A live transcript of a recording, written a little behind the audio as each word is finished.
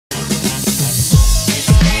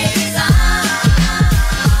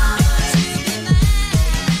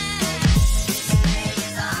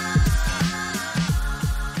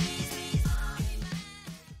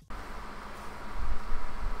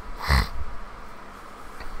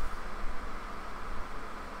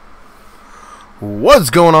What's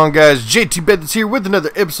going on, guys? JT Bedets here with another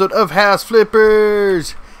episode of House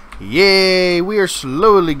Flippers. Yay, we are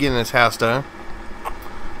slowly getting this house done.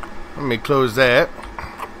 Let me close that.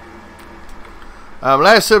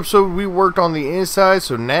 Last episode we worked on the inside,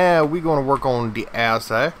 so now we're going to work on the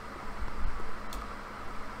outside.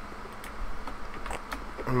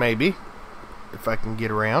 Maybe, if I can get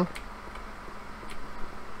around.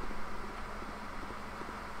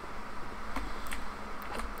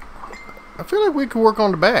 I feel like we could work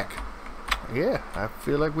on the back. Yeah, I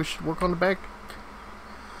feel like we should work on the back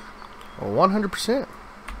 100%.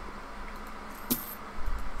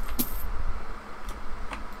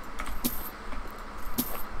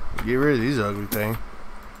 Get rid of these ugly things.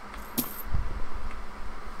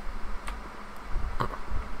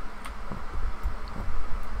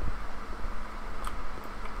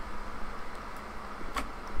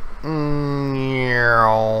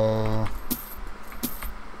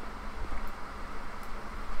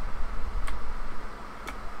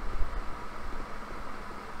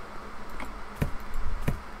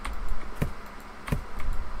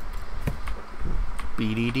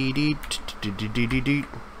 Dee.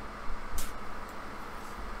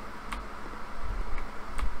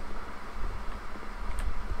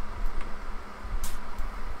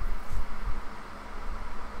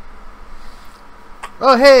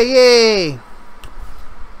 Oh, hey, yay!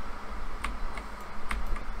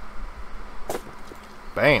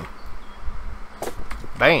 Bam.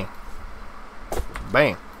 Bam.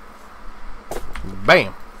 Bam.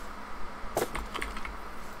 Bam.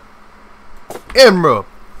 Emerald.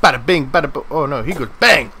 Bada bing, bada boom. Oh no, he goes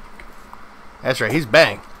bang. That's right, he's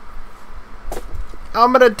bang.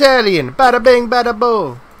 I'm an Italian. Bada bing, bada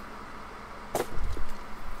boom.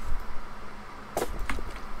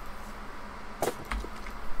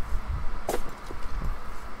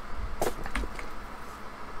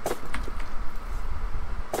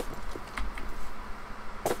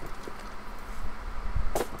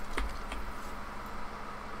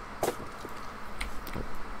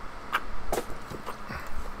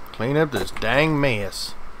 Clean up this dang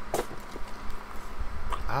mess.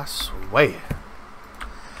 I swear.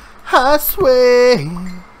 I swear.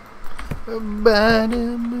 By the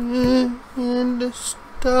moon and the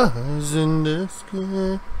stars in the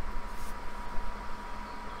sky.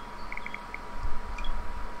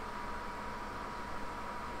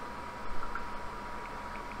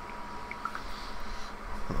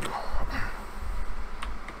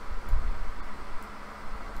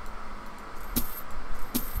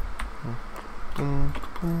 Boom,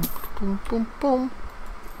 boom, boom, boom, boom.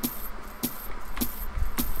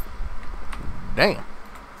 Damn.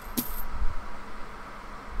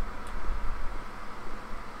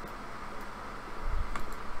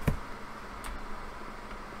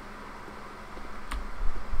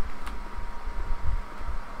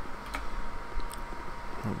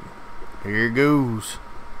 Here goes.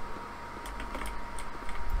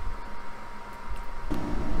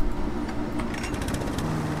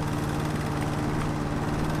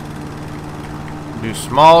 Do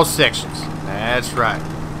small sections. That's right.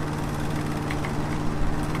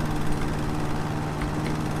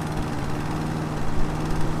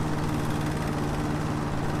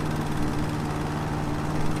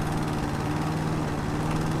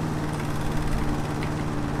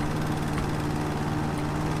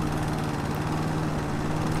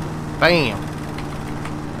 Bam.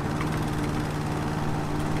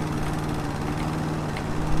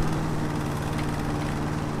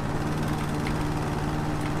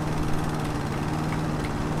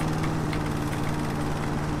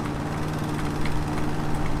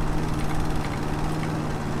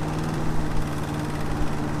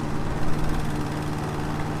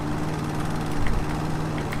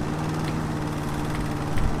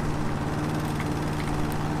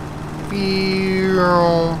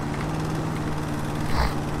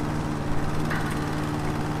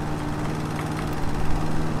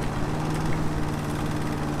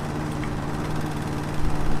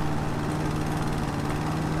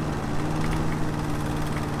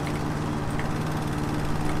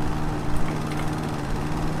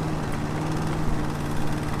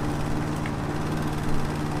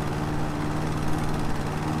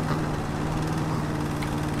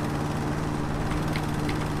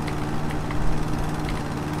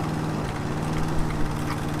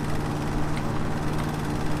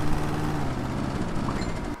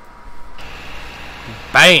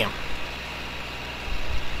 Bam.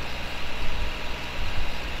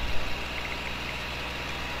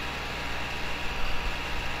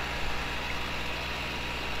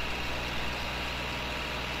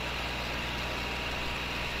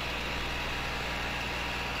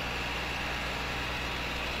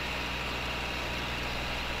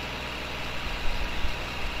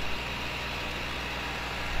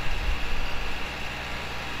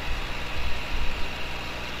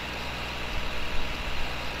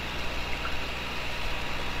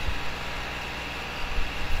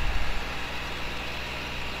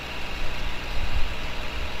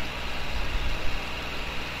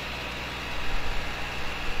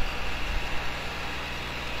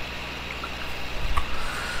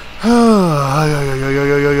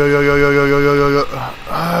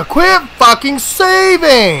 Quit fucking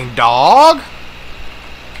saving, dog!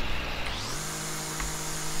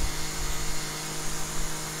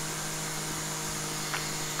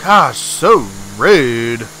 Gosh, so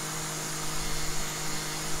rude.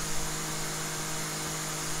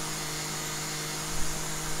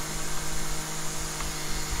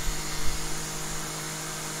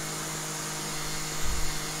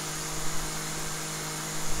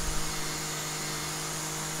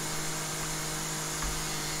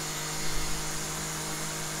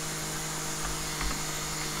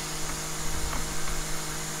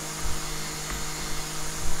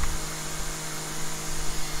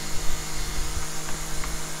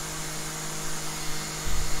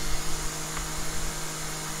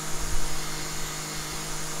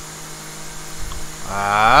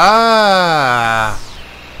 Ah.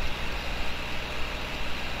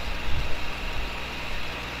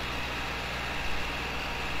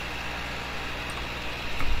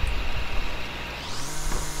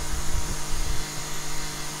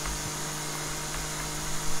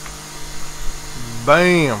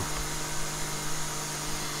 Bam.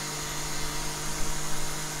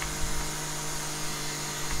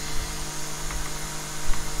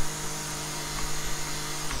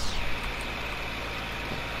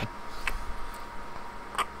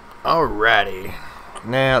 Alrighty.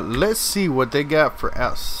 Now let's see what they got for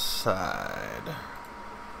outside.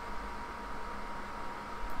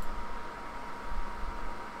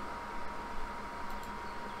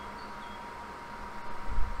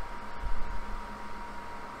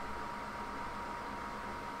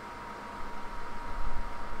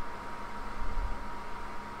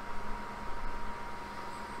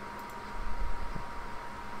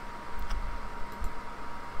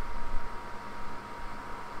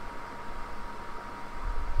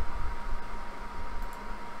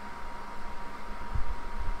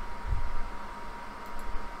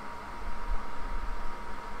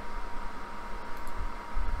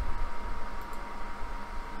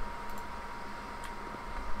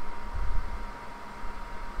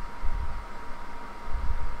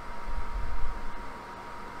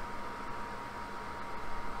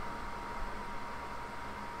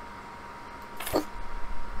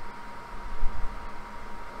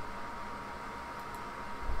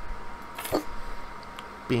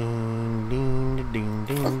 Ding, ding, ding,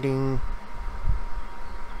 ding, ding.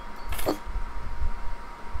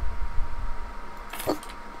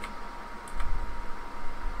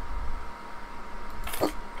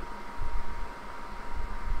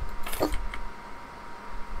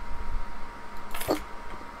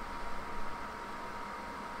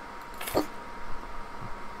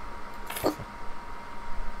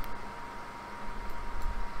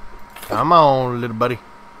 Come on, little buddy.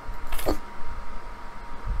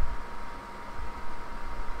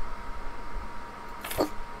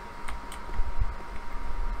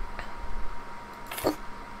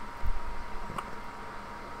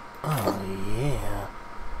 Oh, yeah.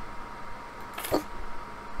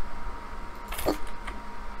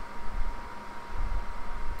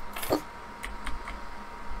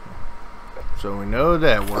 So we know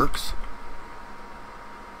that works.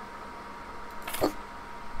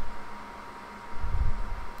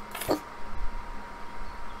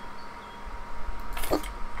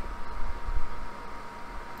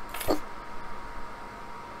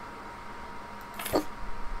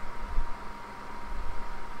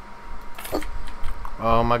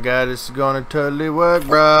 Oh my god, this is gonna totally work,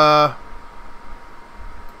 bruh.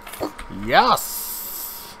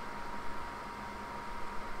 Yes!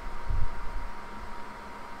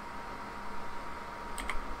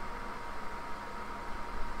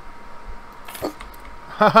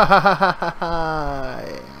 Ha ha ha ha ha ha!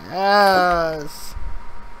 Yes!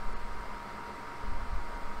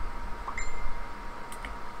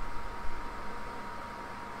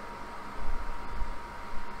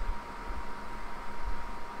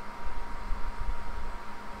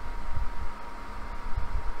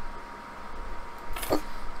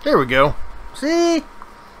 There we go. See?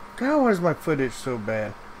 God, why is my footage so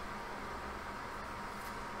bad?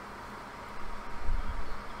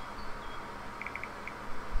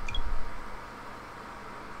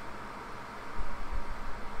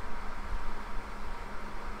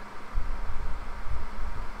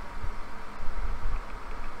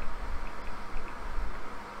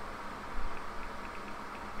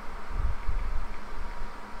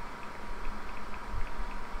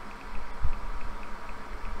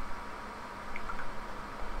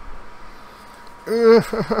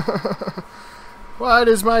 Why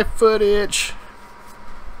does my foot itch?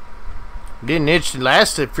 Didn't itch the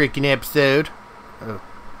last freaking episode. Oh.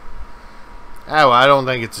 Oh, I don't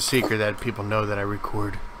think it's a secret that people know that I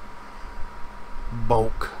record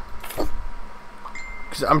bulk.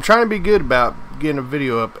 Because I'm trying to be good about getting a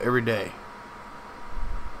video up every day.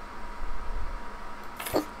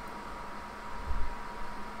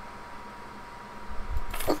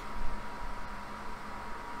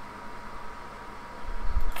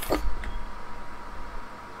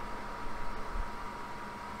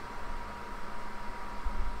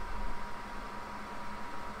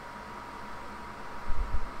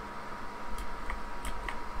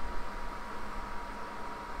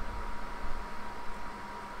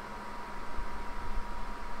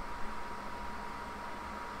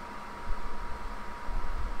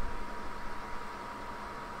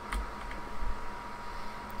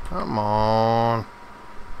 Come on.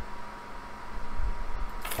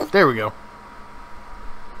 There we go.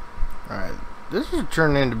 Alright. This is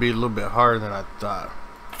turning into be a little bit harder than I thought.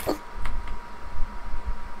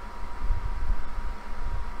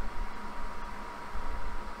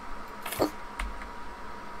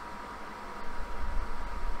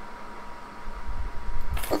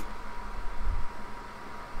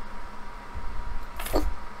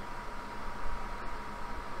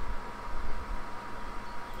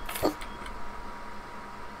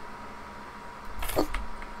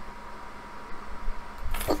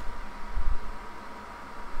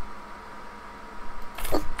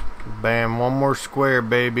 Bam, one more square,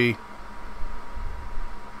 baby.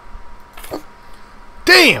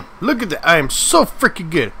 Damn! Look at that. I am so freaking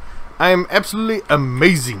good. I am absolutely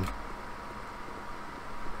amazing.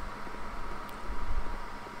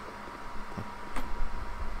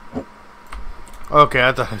 Okay,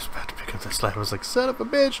 I thought I was about to pick up that slide. I was like, son of a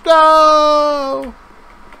bitch, no!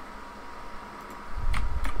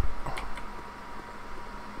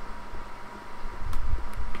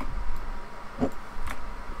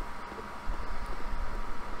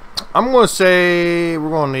 I'm going to say we're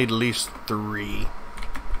going to need at least 3.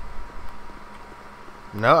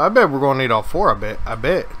 No, I bet we're going to need all 4. I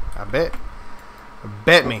bet.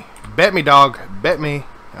 Bet me. Bet me, dog. Bet me.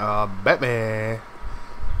 Bet me.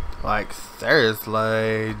 Like,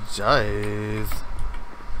 seriously. Jeez.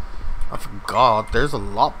 I forgot. There's a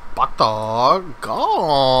lot back dog.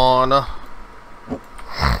 Gone.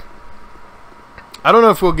 I don't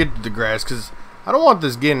know if we'll get to the grass, because I don't want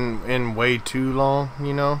this getting in way too long,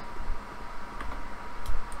 you know.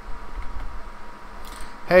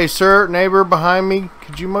 Hey, sir, neighbor behind me,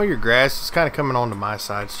 could you mow your grass? It's kind of coming onto my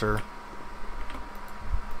side, sir.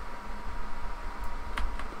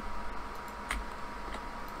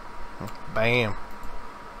 Bam.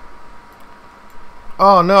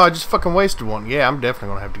 Oh, no, I just fucking wasted one. Yeah, I'm definitely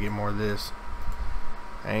going to have to get more of this.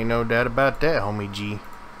 Ain't no doubt about that, homie G.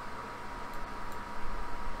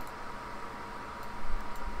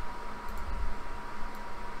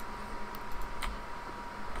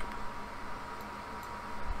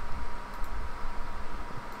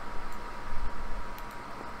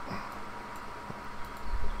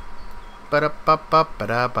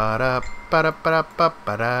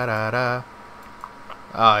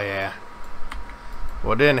 Oh yeah.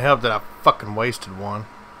 Well, it didn't help that I fucking wasted one.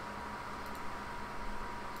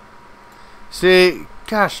 See,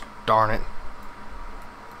 gosh darn it.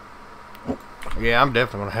 Yeah, I'm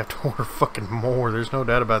definitely gonna have to order fucking more. There's no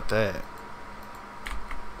doubt about that.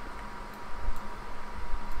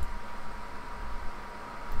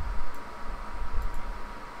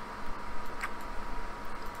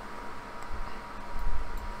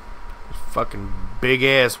 Fucking big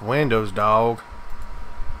ass windows, dog.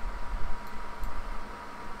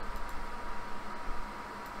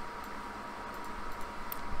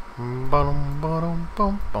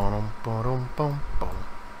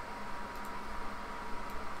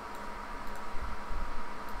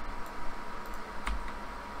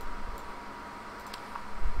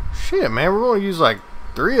 Shit, man, we're gonna use like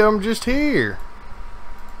 3 of them just here.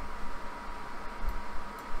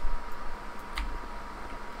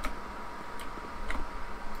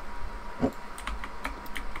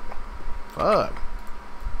 Fuck.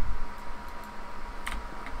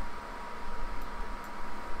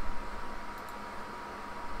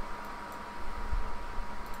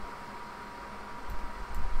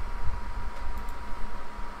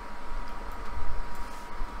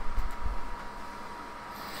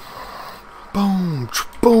 Boom,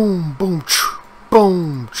 boom, boom,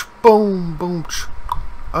 boom, boom, boom.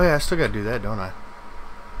 Oh yeah, I still gotta do that, don't I?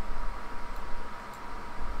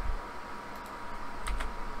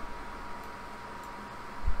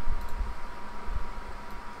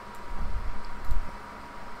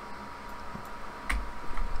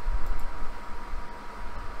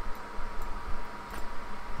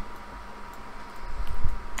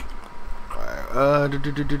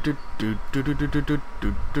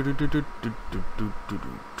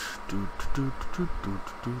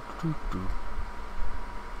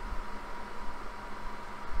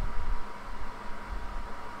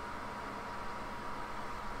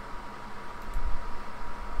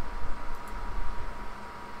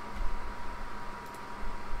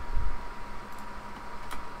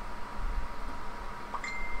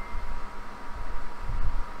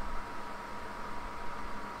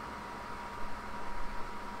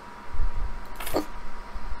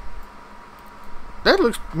 That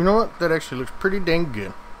looks, you know what? That actually looks pretty dang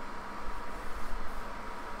good.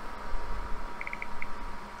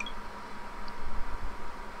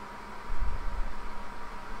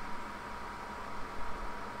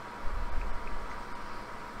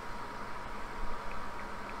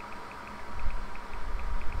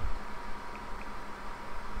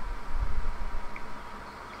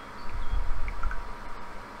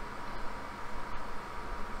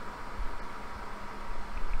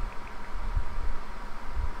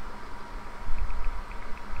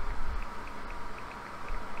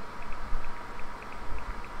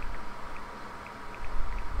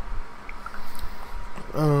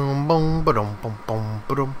 Boom, ba-dum, boom, boom,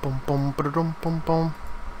 ba-dum, boom, boom, ba-dum, boom, boom.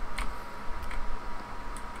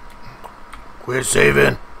 Quit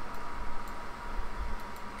saving.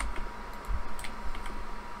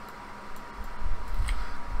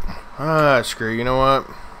 Ah, screw. You know what?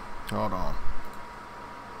 Hold on.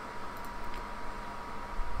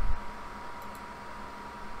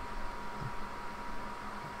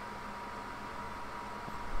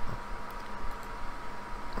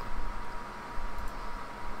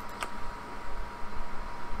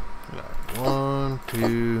 Like 1,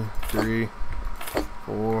 2, 3,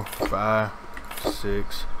 4, 5,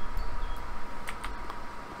 6.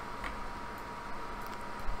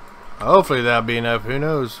 Hopefully that'll be enough. Who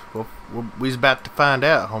knows? We's about to find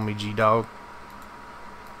out, homie G-Dog.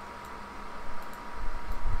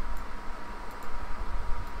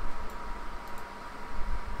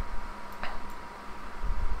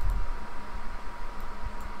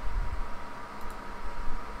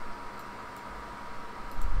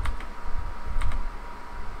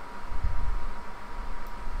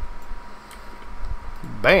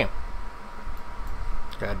 Bam.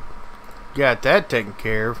 Got that taken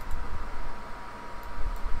care of.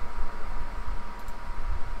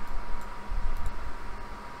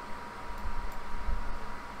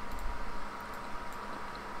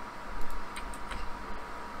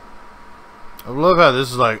 I love how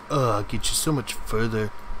this is like, I'll get you so much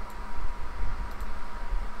further.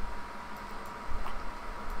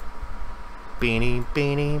 Beanie,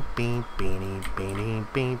 beanie, beanie, beanie, beanie,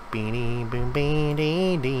 beanie, beanie, beanie,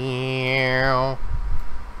 beanie, beanie.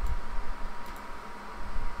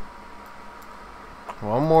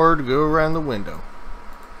 One more to go around the window.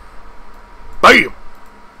 BAM!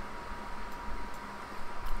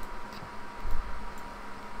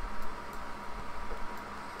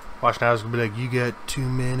 Watch now, it's gonna be like, you got too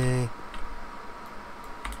many.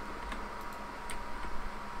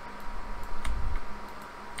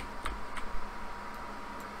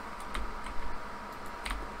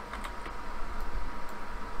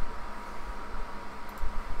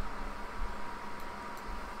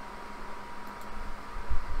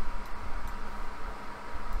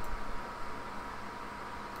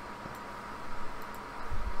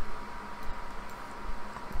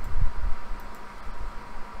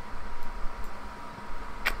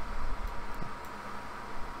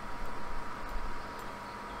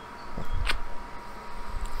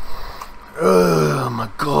 Oh my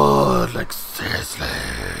god, like seriously.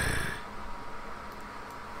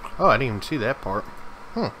 Oh, I didn't even see that part.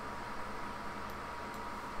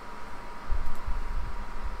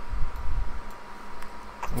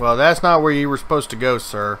 Well, that's not where you were supposed to go,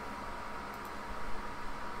 sir.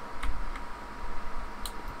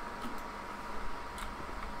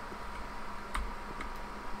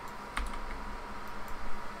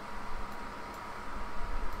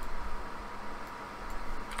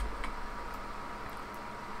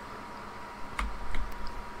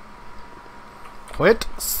 Quit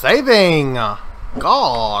saving!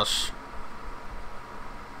 Gosh!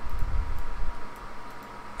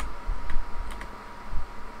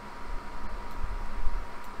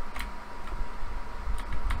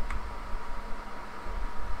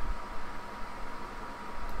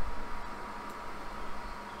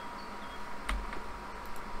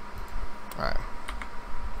 Alright.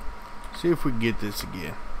 See if we can get this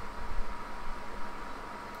again.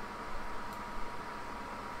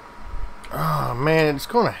 Oh man, it's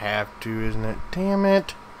gonna have to, isn't it? Damn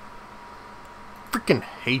it. Freaking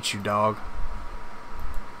hate you, dog.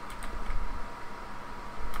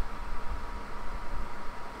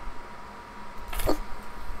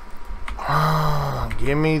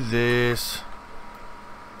 Give me this.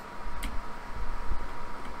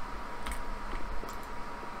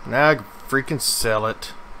 Now I can freaking sell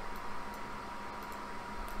it.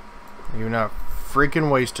 Even though I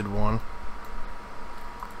freaking wasted one.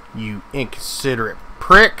 You inconsiderate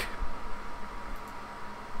prick.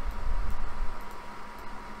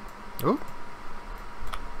 Ooh.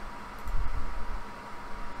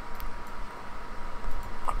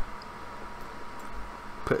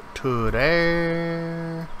 Put to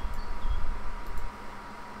there.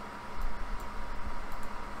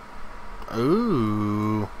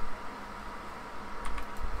 Ooh.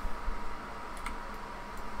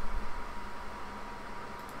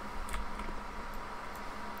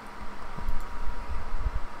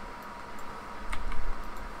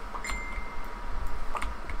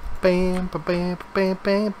 Bam, ba bam, ba bam,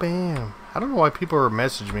 bam, bam. I don't know why people are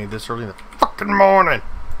messaging me this early in the fucking morning.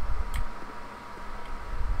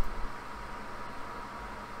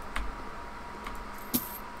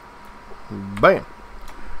 Bam.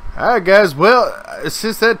 Alright guys, well,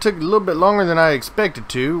 since that took a little bit longer than I expected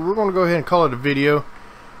to, we're going to go ahead and call it a video.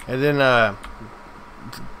 And then, of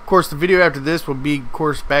course, the video after this will be, of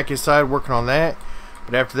course, back inside working on that.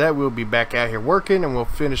 But after that, we'll be back out here working, and we'll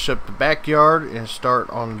finish up the backyard and start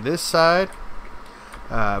on this side.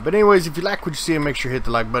 But anyways, if you like what you see, make sure you hit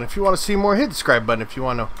the like button. If you want to see more, hit the subscribe button. If you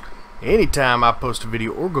want to know anytime I post a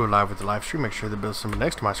video or go live with the live stream, make sure the bell symbol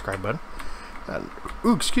next to my subscribe button.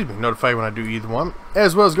 Excuse me, notify you when I do either one.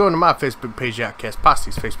 As well as going to my Facebook page, Outcast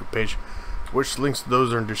Posse's Facebook page, which links to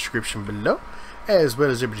those are in the description below. As well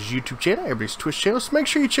as everybody's YouTube channel, everybody's Twitch channel. So make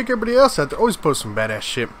sure you check everybody else out there. Always post some badass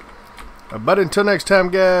shit. But until next time,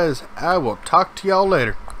 guys, I will talk to y'all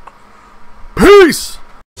later. Peace!